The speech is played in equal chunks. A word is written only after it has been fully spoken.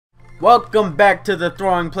Welcome back to the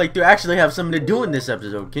Thorium playthrough. I actually have something to do in this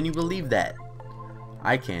episode. Can you believe that?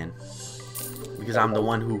 I can. Because I'm the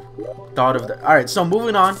one who thought of the... Alright, so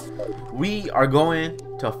moving on. We are going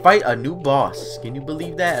to fight a new boss. Can you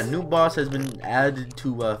believe that? A new boss has been added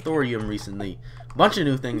to Thorium recently. A bunch of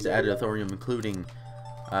new things added to Thorium, including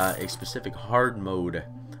a specific hard mode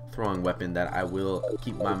throwing weapon that I will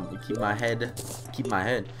keep my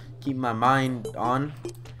mind on.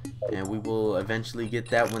 And we will eventually get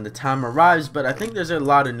that when the time arrives. But I think there's a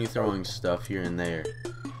lot of new throwing stuff here and there.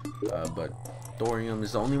 But Thorium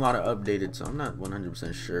is the only mod updated, so I'm not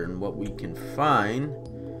 100% sure in what we can find.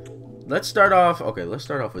 Let's start off. Okay, let's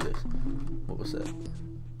start off with this. What was that?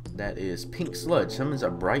 That is pink sludge. Summons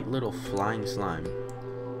a bright little flying slime.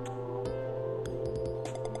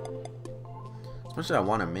 As much as I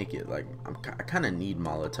want to make it, like I kind of need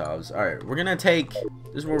Molotovs. All right, we're gonna take.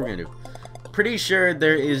 This is what we're gonna do. Pretty sure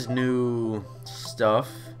there is new stuff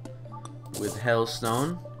with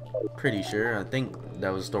Hellstone. Pretty sure. I think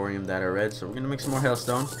that was Thorium that I read. So we're gonna make some more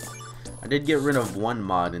Hellstone. I did get rid of one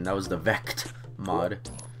mod, and that was the Vect mod,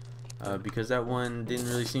 because that one didn't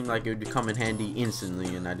really seem like it would come in handy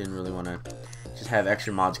instantly, and I didn't really want to just have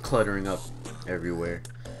extra mods cluttering up everywhere.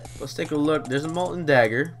 Let's take a look. There's a molten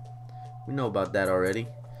dagger. We know about that already.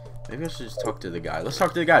 Maybe I should just talk to the guy. Let's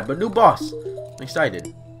talk to the guy. But new boss. I'm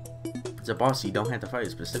excited. It's a boss you don't have to fight a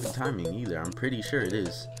specific timing either. I'm pretty sure it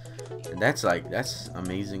is. And that's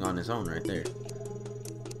amazing on its own right there.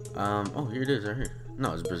 Oh, here it is right here.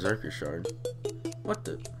 No, it's Berserker Shard. What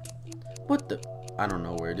the? I don't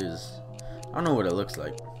know where it is. I don't know what it looks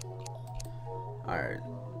like. Alright.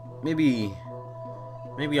 Maybe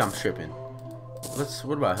I'm tripping.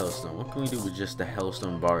 What about Hellstone? What can we do with just the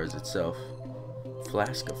Hellstone bars itself?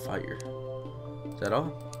 Flask of fire. Is that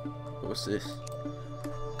all? What's this?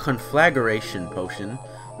 Conflagration potion.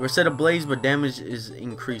 You are set ablaze, but damage is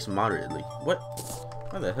increased moderately. What?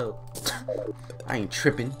 What the hell? I ain't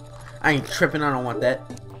tripping. I don't want that.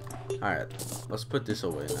 Alright, let's put this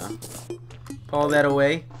away now. Put all that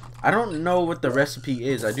away. I don't know what the recipe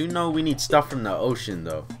is. I do know we need stuff from the ocean,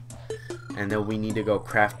 though. And then we need to go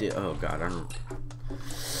craft it. Oh, God.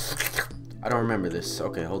 I don't remember this.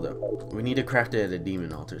 Okay, hold up. We need to craft it at a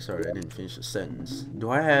demon altar. Sorry, I didn't finish the sentence. Do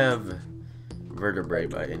I have vertebrae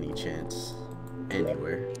by any chance?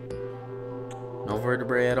 Anywhere? No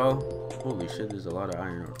vertebrae at all? Holy shit, there's a lot of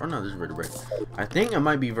iron ore. Oh no, there's vertebrae. I think it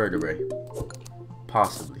might be vertebrae.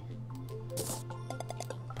 Possibly.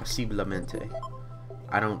 Possiblemente.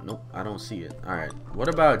 Nope, I don't see it. Alright, what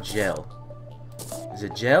about gel? Is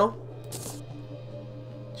it gel?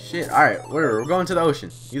 Shit, alright, we're going to the ocean.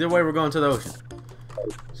 Either way, we're going to the ocean.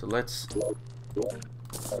 So let's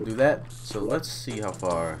do that. So let's see how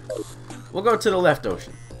far. We'll go to the left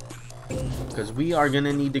ocean, because we are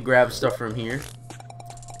gonna need to grab stuff from here.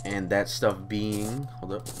 And that stuff being,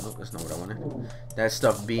 hold up, no, that's not what I wanted. That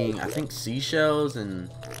stuff being, I think, seashells and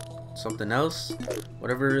something else,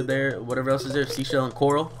 whatever else is there, seashell and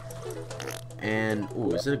coral. And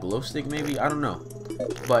ooh, is it a glow stick maybe? I don't know.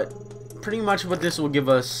 But pretty much what this will give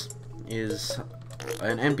us is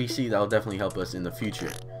an NPC that will definitely help us in the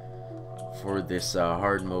future for this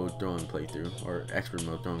hard mode throwing playthrough, or expert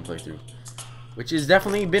mode throwing playthrough, which has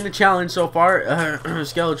definitely been a challenge so far.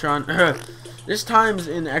 Skeletron. There's times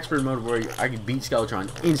in expert mode where I can beat Skeletron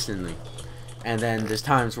instantly, and then there's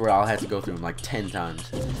times where I'll have to go through him like 10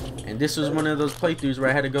 times. And this was one of those playthroughs where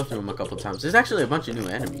I had to go through him a couple times. There's actually a bunch of new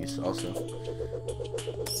enemies also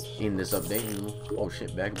in this update. Oh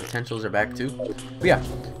shit, back potentials are back too. But yeah,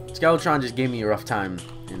 Skeletron just gave me a rough time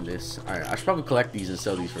in this. Alright, I should probably collect these and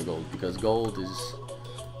sell these for gold, because gold is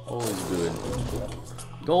always good.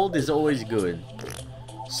 Gold is always good.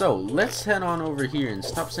 So let's head on over here and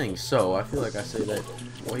stop saying so. I feel like I say that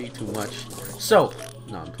way too much. So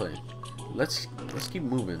no, I'm playing. Let's keep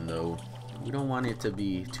moving though. We don't want it to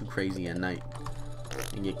be too crazy at night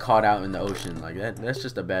and get caught out in the ocean like that. That's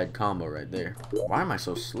just a bad combo right there. Why am I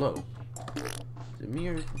so slow? Is it me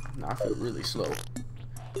or no, I feel really slow.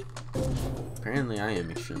 Apparently I am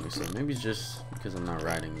extremely slow. Maybe it's just because I'm not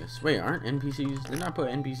riding this. Wait, aren't NPCs? Didn't I put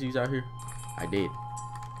NPCs out here? I did.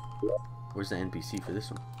 Where's the NPC for this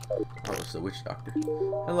one? Oh, it's the witch doctor.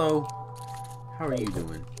 Hello. How are you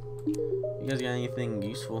doing? You guys got anything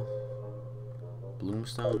useful?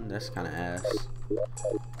 Bloomstone? That's kind of ass.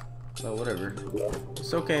 So whatever.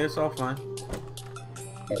 It's okay. It's all fine.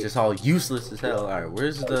 It's just all useless as hell. Alright,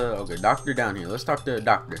 where's the... Okay, doctor down here. Let's talk to the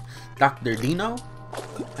doctor. Dr. Dino?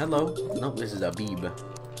 Hello? Nope, this is Abib.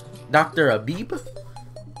 Dr. Abib?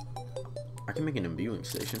 I can make an imbuing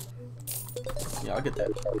station. Yeah, I'll get that.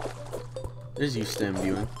 This is used to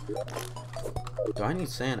imbuing. Do I need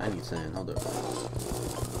sand? I need sand. Hold up.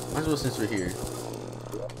 Might as well since we're here.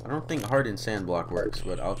 I don't think hardened sand block works,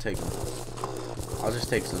 but I'll take them. I'll just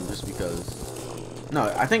take some just because. No,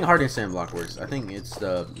 I think hardened sand block works. I think it's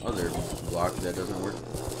the other block that doesn't work.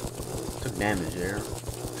 Took damage there.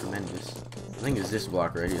 Tremendous. I think it's this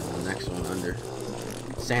block right here, the next one under.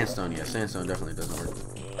 Sandstone, yeah, sandstone definitely doesn't work.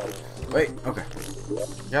 Wait, okay.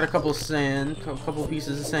 Got a couple sand, couple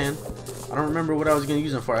pieces of sand. I don't remember what I was gonna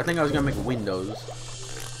use them for. I think I was gonna make windows.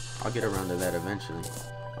 I'll get around to that eventually.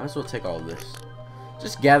 Might as well take all of this.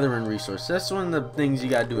 Just gathering resources. That's one of the things you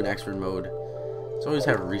gotta do in expert mode. It's always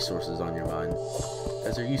have resources on your mind,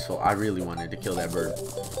 because they're useful. I really wanted to kill that bird.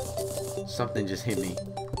 Something just hit me.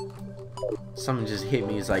 Something just hit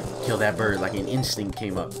me. It's like kill that bird. Like an instinct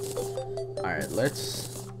came up. All right, let's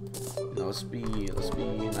be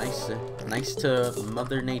nice to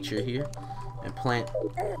Mother Nature here, and plant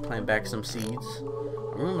back some seeds.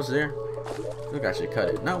 We're almost there. Look, I should cut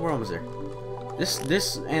it. No, we're almost there. This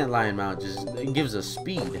antlion mount just gives us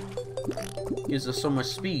speed. Gives us so much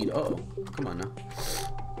speed. Uh oh, come on now.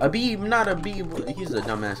 A bee, not a bee. He's a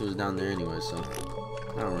dumbass who was down there anyway, so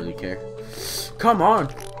I don't really care. Come on,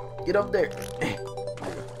 get up there. And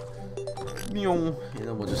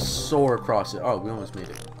then we'll just soar across it. Oh, we almost made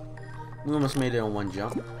it. We almost made it on one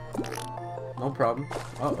jump. No problem.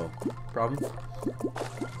 Uh-oh. Problem?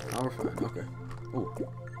 Oh, we're fine. Okay. Ooh.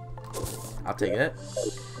 I'll take that.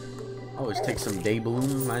 Always take some day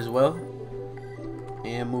bloom. Might as well.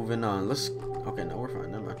 And moving on. Let's... Okay, no, we're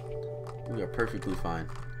fine. Never mind. We are perfectly fine.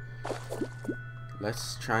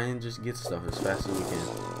 Let's try and just get stuff as fast as we can.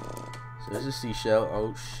 So there's a seashell.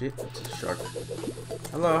 Oh, shit. It's a shark.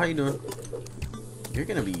 Hello, how you doing? You're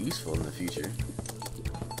gonna be useful in the future.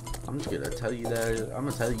 I'm just gonna tell you that. I'm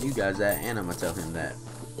gonna tell you guys that, and I'm gonna tell him that.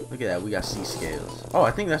 Look at that, we got sea scales. Oh,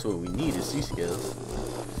 I think that's what we need is sea scales.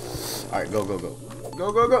 All right, go, go, go,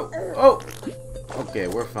 go, go, go. Oh, okay,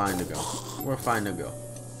 we're fine to go. We're fine to go.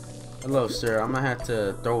 Hello, sir. I'm gonna have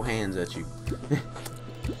to throw hands at you.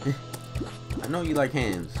 I know you like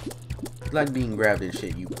hands. You like being grabbed and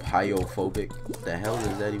shit. You pyophobic. What the hell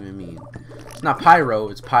does that even mean? It's not pyro.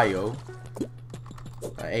 It's pyo.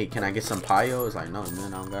 Hey, can I get some pyo? It's like, no,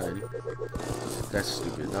 man, I don't got any. That's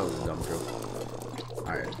stupid. That was a dumb joke.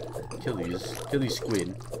 Alright. Kill these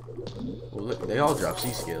squid. Well, look, they all drop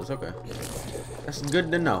sea scales. Okay. That's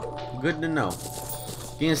good to know. Good to know.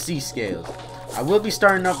 Getting sea scales. I will be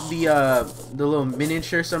starting up the little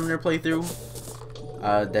miniature summoner playthrough.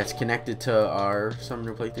 That's connected to our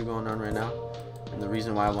summoner playthrough going on right now. And the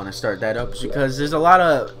reason why I want to start that up is because there's a lot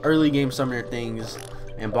of early game summoner things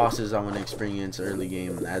and bosses I want to experience early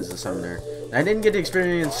game as a summoner. And I didn't get to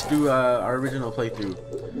experience through our original playthrough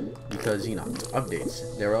because, you know,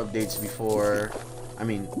 updates. There were updates before. I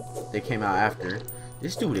mean, they came out after.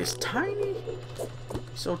 This dude is tiny.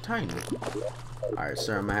 He's so tiny. Alright,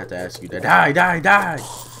 sir, I'm gonna have to ask you to die.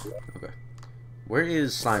 Okay. Where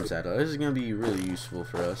is Slime Saddle? This is gonna be really useful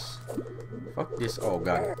for us. Fuck this. Oh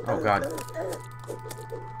god. Oh god.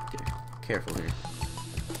 Okay. Careful here.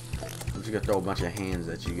 I'm just gonna throw a bunch of hands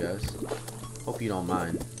at you guys. Hope you don't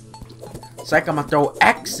mind. It's like I'm gonna throw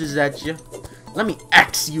axes at you. Let me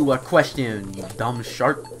ask you a question, you dumb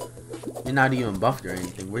shark. You're not even buffed or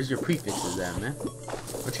anything. Where's your prefixes at, man?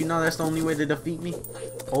 But you know that's the only way to defeat me?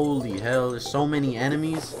 Holy hell, there's so many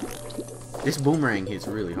enemies. This boomerang hits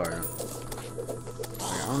really hard.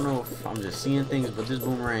 I don't know if I'm just seeing things, but this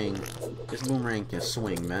boomerang can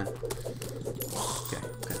swing, man. Okay.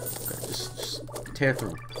 Just tear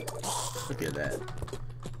through. Look at that.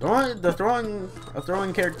 A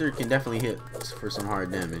throwing character can definitely hit for some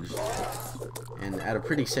hard damage, and at a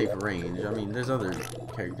pretty safe range. I mean, there's other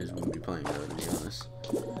characters we can be playing though, to be honest.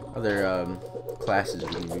 Other classes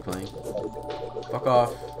we can be playing. Fuck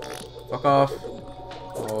off. Fuck off.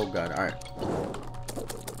 Oh god. All right.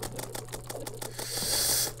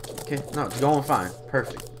 Okay. No, it's going fine.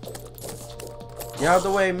 Perfect. Get out of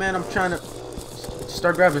the way, man. I'm trying to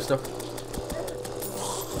start grabbing stuff.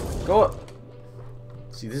 Go up.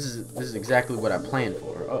 See, this is exactly what I planned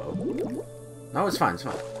for. Uh-oh. No, it's fine. It's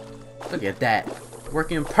fine. Look at that.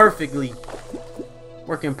 Working perfectly.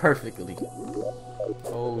 Working perfectly.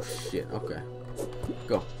 Oh, shit. Okay.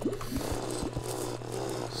 Go.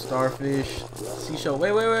 Starfish. Seashell.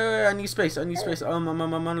 Wait. I need space. Okay.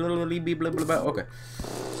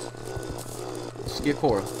 Just get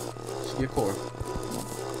coral.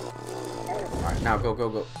 Alright, now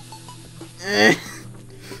go.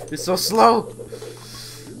 It's so slow.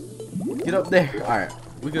 Get up there. Alright.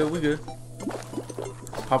 We good.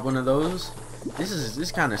 Pop one of those. This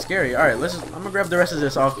is kind of scary. Alright, I'm gonna grab the rest of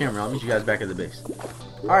this off camera. I'll meet you guys back at the base.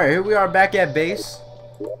 Alright, here we are back at base.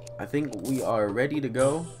 I think we are ready to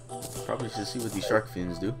go. Probably should see what these shark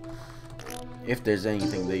fins do. If there's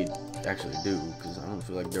anything they actually do, because I don't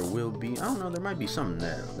feel like there will be. I don't know, there might be something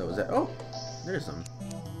that was that. Oh, there's some.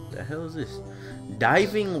 The hell is this?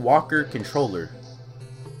 Diving walker controller.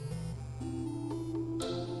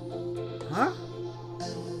 Huh?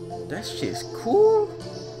 That shit's cool.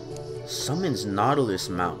 Summons Nautilus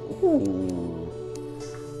mount. Ooh.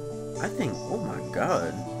 I think, oh my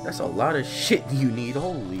god, that's a lot of shit you need.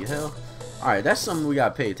 Holy hell. Alright, that's something we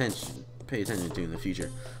gotta pay attention to in the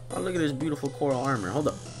future. Oh, look at this beautiful coral armor. Hold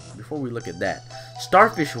up. Before we look at that.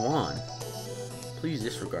 Starfish wand. Please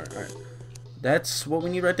disregard. Alright. That's what we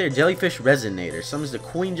need right there. Jellyfish resonator. Summons the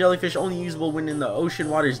queen jellyfish, only usable when in the ocean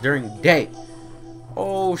waters during day.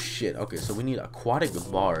 Oh shit. Okay, so we need aquatic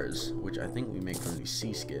bars, which I think we make from these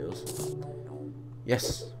sea scales.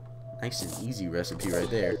 Yes. Nice and easy recipe right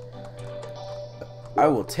there. I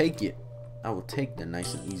will take it. I will take the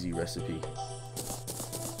nice and easy recipe.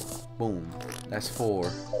 Boom. That's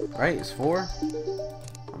 4. Right? It's 4?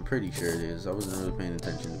 I'm pretty sure it is. I wasn't really paying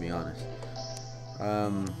attention, to be honest.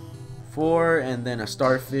 4 and then a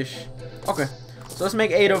starfish. Okay. So let's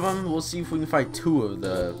make 8 of them. We'll see if we can fight 2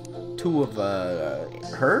 of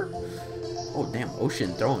her. Oh damn,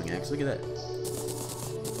 ocean throwing axe. Look at that.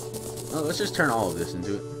 Oh, let's just turn all of this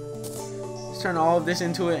into it. Let's turn all of this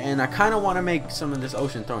into it, and I kind of want to make some of this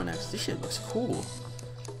ocean throwing axe. This shit looks cool.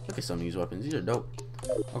 Look at some of these weapons. These are dope.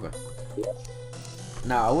 Okay.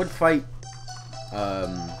 Now I would fight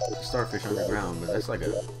starfish underground, but that's like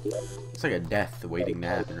a death waiting to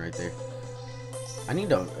happen right there. I need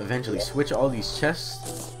to eventually switch all these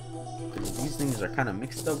chests. These things are kind of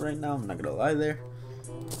mixed up right now. I'm not gonna lie there.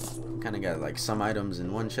 Kind of got like some items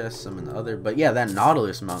in one chest, some in the other. But yeah, that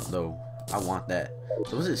Nautilus mount though, I want that.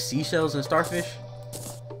 So was it seashells and starfish?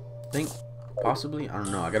 I think possibly. I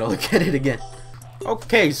don't know. I gotta look at it again.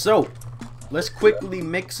 Okay, so let's quickly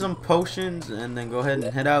make some potions and then go ahead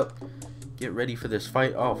and head out. Get ready for this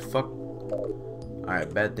fight. Oh fuck. All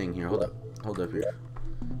right, bad thing here. Hold up. Hold up here.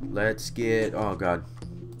 Let's get. Oh god.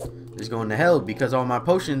 It's going to hell because all my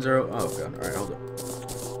potions are. Oh god. Alright, hold up.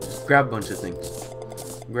 Just grab a bunch of things.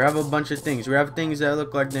 Grab a bunch of things. Grab things that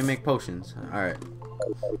look like they make potions. Alright.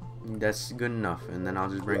 That's good enough. And then I'll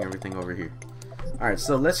just bring everything over here. Alright,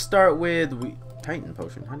 so let's start with Titan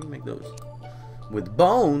potion. How do you make those? With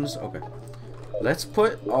bones. Okay. Let's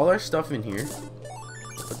put all our stuff in here.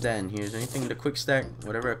 Put that in here. Is there anything to quick stack?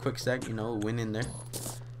 Whatever a quick stack, you know, win in there.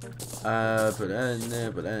 Put that in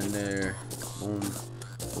there. Put that in there. Boom.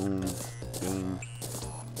 Boom, boom.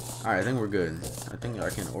 Alright, I think we're good. I think I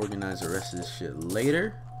can organize the rest of this shit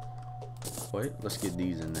later. Wait, let's get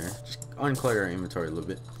these in there. Just unclutter our inventory a little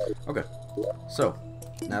bit. Okay, so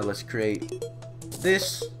now let's create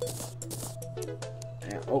this.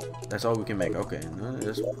 And, oh, that's all we can make. Okay, no,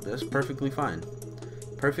 that's perfectly fine.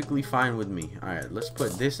 Perfectly fine with me. Alright, let's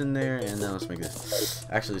put this in there and then let's make this.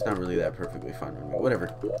 Actually, it's not really that perfectly fine with me. Whatever.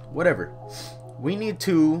 Whatever. We need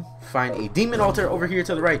to find a demon altar over here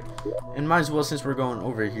to the right. And might as well, since we're going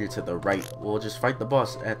over here to the right, we'll just fight the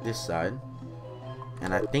boss at this side.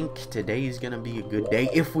 And I think today is going to be a good day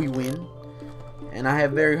if we win. And I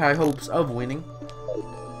have very high hopes of winning.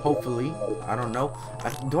 Hopefully. I don't know.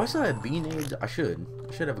 Do I still have B-nades? I should.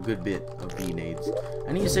 I should have a good bit of B-nades.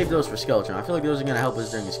 I need to save those for Skeletron. I feel like those are going to help us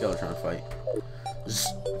during the Skeletron fight.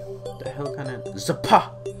 The hell kind of... Zappa!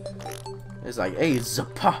 It's like, hey,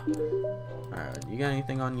 Zappa! Alright, you got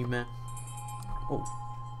anything on you, man? Oh.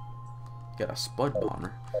 You got a Spud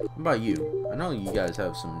Bomber. What about you? I know you guys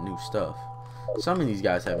have some new stuff. Some of these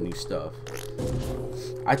guys have new stuff.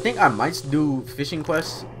 I think I might do fishing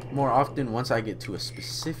quests more often once I get to a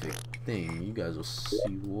specific thing. You guys will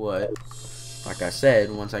see what. Like I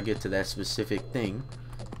said, once I get to that specific thing.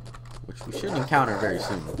 Which we should encounter very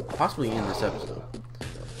soon. Possibly in this episode.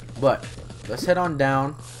 But, let's head on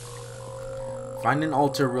down. Find an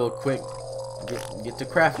altar real quick. Get to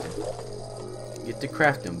crafting. Get to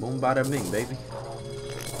crafting. Boom, bada bing, baby.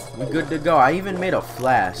 We good to go. I even made a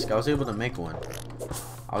flask. I was able to make one.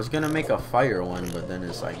 I was gonna make a fire one, but then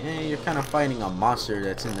it's like, you're kind of fighting a monster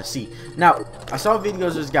that's in the sea. Now, I saw videos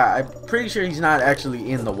of this guy. I'm pretty sure he's not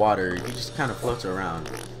actually in the water. He just kind of floats around.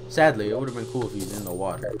 Sadly, it would have been cool if he's in the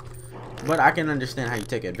water. But I can understand how you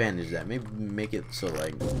take advantage of that. Maybe make it so,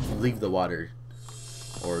 like, leave the water.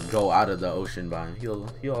 Or go out of the ocean by him.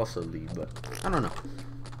 He'll also leave, but I don't know.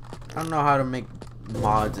 I don't know how to make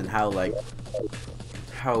mods and how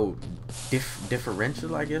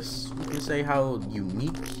differential, I guess you can say, how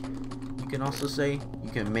unique you can also say.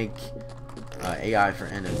 You can make AI for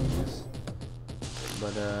enemies.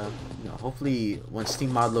 But you know, hopefully once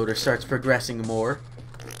Steam Mod Loader starts progressing more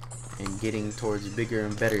and getting towards bigger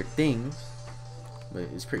and better things, but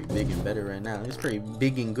it's pretty big and better right now. It's pretty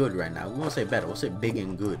big and good right now. We won't say better, we'll say big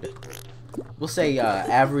and good. We'll say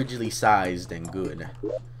averagely sized and good.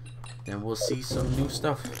 Then we'll see some new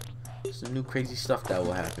stuff. Some new crazy stuff that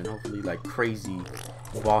will happen. Hopefully like crazy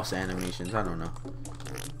boss animations. I don't know.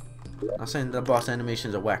 I'm saying the boss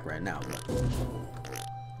animations are whack right now.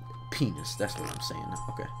 Penis, that's what I'm saying.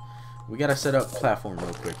 Okay. We gotta set up platform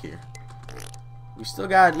real quick here. We still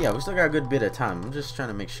got a good bit of time. I'm just trying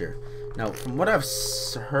to make sure. Now, from what I've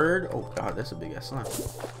heard, oh god, that's a big ass slime.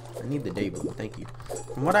 I need the day balloon, thank you.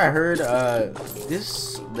 From what I heard,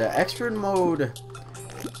 the expert mode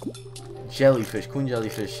jellyfish, queen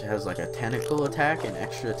jellyfish, has like a tentacle attack, an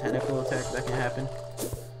extra tentacle attack that can happen.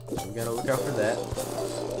 So we gotta look out for that.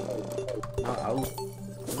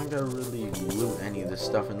 I'm not gonna really loot any of this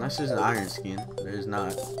stuff unless there's an iron skin. There's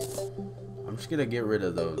not. I'm just gonna get rid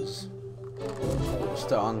of those. Just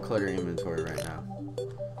to unclutter inventory right now.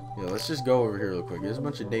 Yeah, let's just go over here real quick. There's a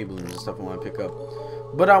bunch of day balloons and stuff I want to pick up,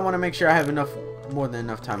 but I want to make sure I have more than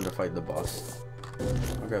enough time to fight the boss.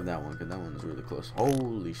 I'll grab that one because that one's really close.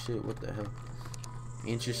 Holy shit, what the hell?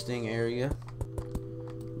 Interesting area.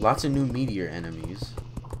 Lots of new meteor enemies,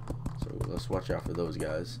 so let's watch out for those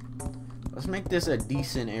guys. Let's make this a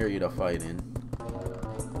decent area to fight in.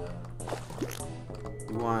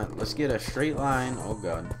 Let's get a straight line. Oh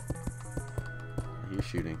god, I hear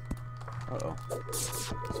shooting. Uh-oh.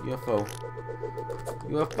 It's UFO.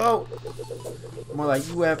 UFO! More like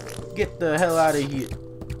UF. Get the hell out of here.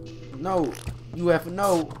 No. UF,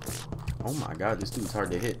 no. Oh my god, this dude's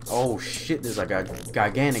hard to hit. Oh shit, there's like a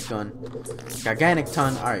gigantic gun. Gigantic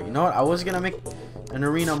ton. Alright, you know what? I was gonna make an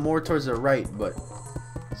arena more towards the right, but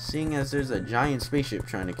seeing as there's a giant spaceship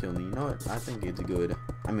trying to kill me, you know what? I think it's good.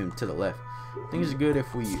 I mean, to the left. I think it's good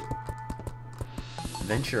if we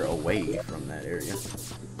venture away from that area.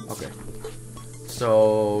 Okay.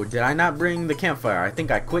 So, did I not bring the campfire? I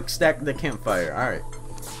think I quick stacked the campfire. Alright.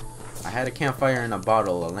 I had a campfire in a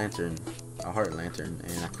bottle, a lantern, a heart lantern,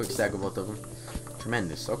 and I quick stacked both of them.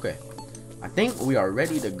 Tremendous. Okay. I think we are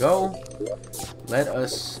ready to go. Let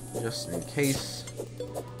us, just in case,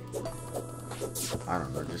 I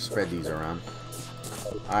don't know, just spread these around.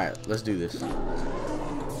 Alright, let's do this.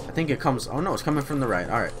 I think it comes, oh no, it's coming from the right.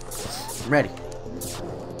 Alright. I'm ready.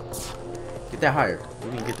 Get that higher.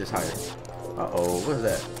 We need to get this higher. Uh-oh, what is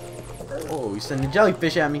that? Oh, he's sending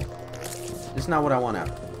jellyfish at me. This is not what I want out.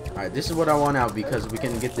 Alright, this is what I want out because we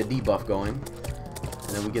can get the debuff going. And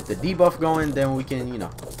then we get the debuff going, then we can, you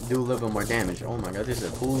know, do a little bit more damage. Oh my god, this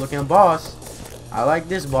is a cool looking boss. I like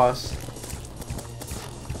this boss.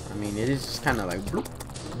 I mean, it is just kind of like bloop,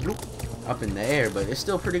 bloop, up in the air, but it's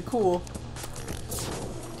still pretty cool.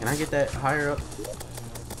 Can I get that higher up?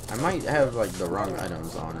 I might have like the wrong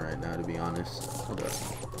items on right now, to be honest. Hold up.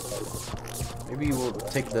 Maybe we'll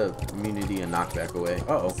take the immunity and knockback away.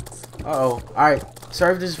 Uh-oh. Uh-oh. Alright.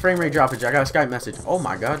 Sorry if this is frame rate droppage. I got a Skype message. Oh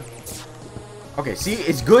my god. Okay, see?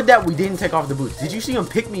 It's good that we didn't take off the boots. Did you see him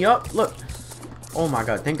pick me up? Look. Oh my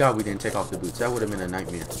god. Thank god we didn't take off the boots. That would have been a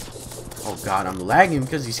nightmare. Oh god, I'm lagging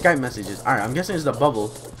because these Skype messages. Alright, I'm guessing it's the bubble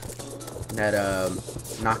that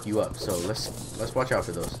knock you up. So let's watch out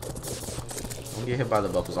for those. Don't get hit by the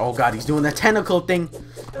bubbles. Oh god, he's doing the tentacle thing.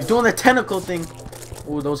 He's doing the tentacle thing.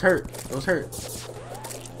 Oh, those hurt. Those hurt.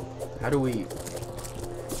 How do we?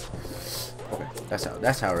 Okay,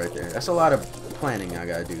 that's how right there. That's a lot of planning I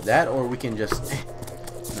gotta do. That, or we can just,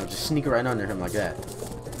 you know, just sneak right under him like that.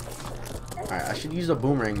 All right, I should use a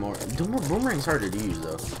boomerang more. Boomerang's harder to use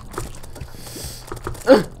though.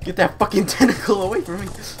 Ugh, get that fucking tentacle away from me.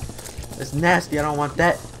 That's nasty. I don't want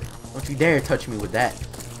that. Don't you dare touch me with that.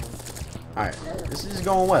 All right, this is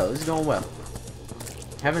going well. This is going well.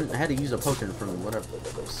 Haven't had to use a potion from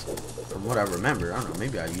what I remember. I don't know.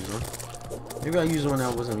 Maybe I used one. Maybe I used one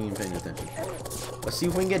that I wasn't even paying attention. Let's see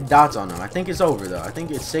if we can get dots on them. I think it's over though. I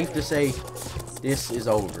think it's safe to say this is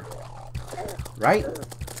over. Right?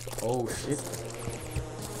 Oh shit!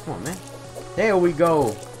 Come on, man. There we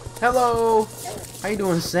go. Hello. How you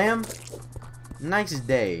doing, Sam? Nice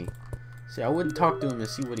day. See, I wouldn't talk to him and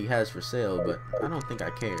see what he has for sale, but I don't think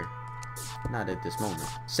I care. Not at this moment.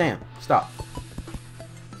 Sam, stop.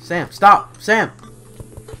 Sam, stop! Sam!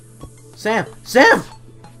 Sam! Sam!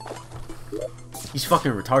 He's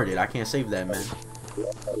fucking retarded. I can't save that, man.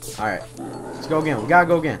 Alright. Let's go again. We gotta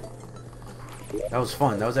go again. That was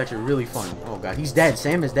fun. That was actually really fun. Oh god, he's dead.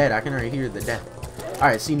 Sam is dead. I can already hear the death.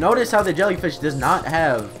 Alright, see, notice how the jellyfish does not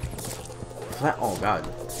have... oh god.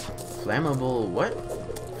 Flammable... what?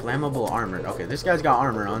 Flammable armor. Okay, this guy's got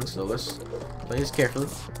armor on, so let's play this carefully.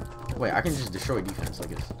 Wait, I can just destroy defense, I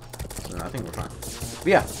guess. So I think we're fine. But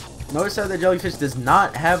yeah, notice how the jellyfish does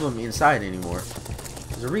not have them inside anymore.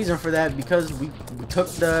 There's a reason for that, because we took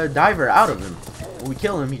the diver out of him. When we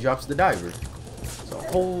kill him, he drops the diver. So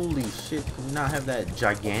holy shit, can we not have that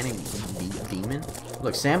gigantic demon?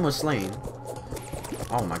 Look, Sam was slain.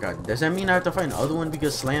 Oh my god, does that mean I have to fight another one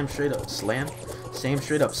because Sam straight up slammed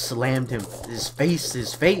him, his face,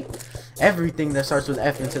 his fate, everything that starts with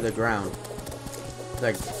F into the ground.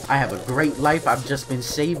 Like, I have a great life. I've just been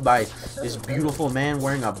saved by this beautiful man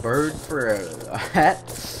wearing a bird for a hat,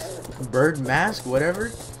 bird mask,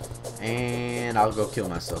 whatever, and I'll go kill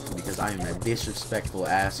myself because I am a disrespectful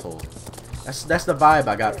asshole. That's the vibe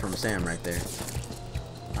I got from Sam right there.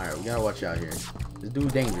 Alright, we gotta watch out here. This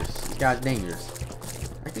dude dangerous. This guy's dangerous.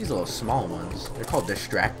 Like these little small ones. They're called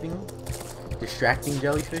distracting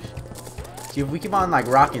jellyfish. See, if we keep on like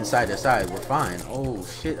rocking side to side, we're fine. Oh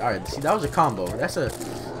shit! All right, see, that was a combo. That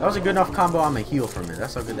was a good enough combo. I'm a heal from it.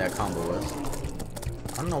 That's how good that combo was.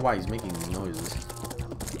 I don't know why he's making these noises.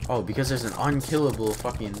 Oh, because there's an unkillable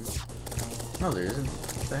fucking. No, there isn't.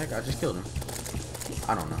 What the heck? I just killed him.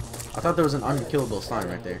 I don't know. I thought there was an unkillable slime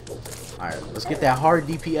right there. All right, let's get that hard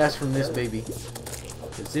DPS from this baby.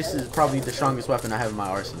 Cause this is probably the strongest weapon I have in my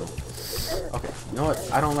arsenal. Okay, you know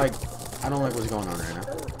what? I don't like what's going on right now.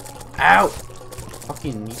 Ow!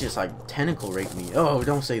 Fucking, he just like tentacle raped me. Oh,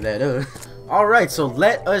 don't say that. Alright, so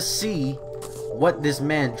let us see what this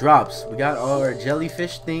man drops. We got our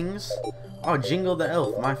jellyfish things. Oh, Jingle the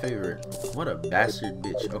Elf, my favorite. What a bastard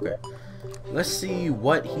bitch. Okay. Let's see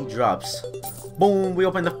what he drops. Boom, we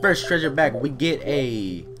open the first treasure bag. We get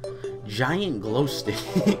a giant glow stick.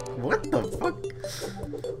 What the fuck?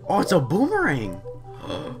 Oh, it's a boomerang.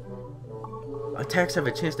 Attacks have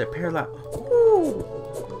a chance to paralyze. Ooh,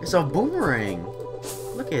 it's a boomerang.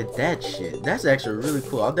 Look at that shit. That's actually really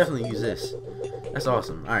cool. I'll definitely use this. That's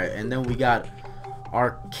awesome. Alright, and then we got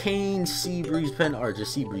Arcane Sea Breeze Pendant, or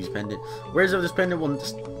just Sea Breeze Pendant. Wearers of this pendant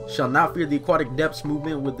shall not fear the aquatic depths.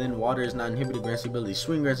 Movement within water is not inhibited. Grants the ability to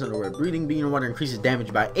swing, grants underwater breathing. Being in water increases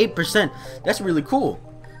damage by 8%. That's really cool.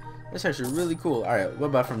 That's actually really cool. Alright, what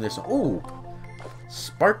about from this one? Ooh,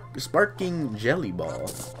 Sparking Jelly Ball.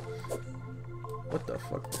 What the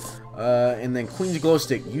fuck? And then Queen's Glow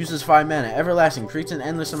Stick. Uses 5 mana. Everlasting. Creates an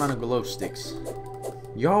endless amount of glow sticks.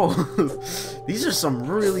 Yo, these are some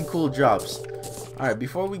really cool drops. Alright,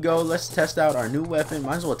 before we go, let's test out our new weapon.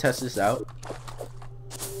 Might as well test this out.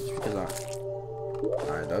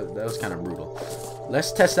 Alright, that was kind of brutal.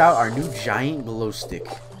 Let's test out our new giant glow stick.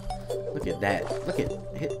 Look at that. Look at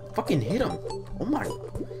fucking hit him. Oh my.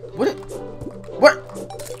 What?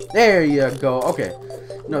 There you go. Okay.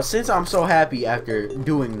 No, since I'm so happy after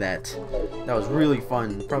doing that, that was really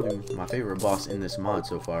fun. Probably my favorite boss in this mod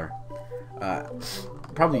so far.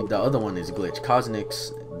 Probably the other one is glitch.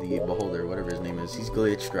 Cosnix, the Beholder, whatever his name is, he's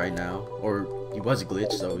glitched right now, or he was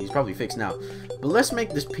glitched, so he's probably fixed now. But let's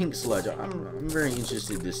make this pink sludge. I'm very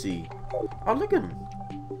interested to see. Oh, look at him.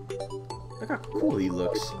 Look how cool he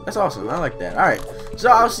looks. That's awesome. I like that. All right, so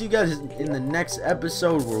I'll see you guys in the next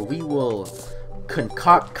episode where we will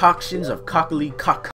concoct concoctions of cockily cock.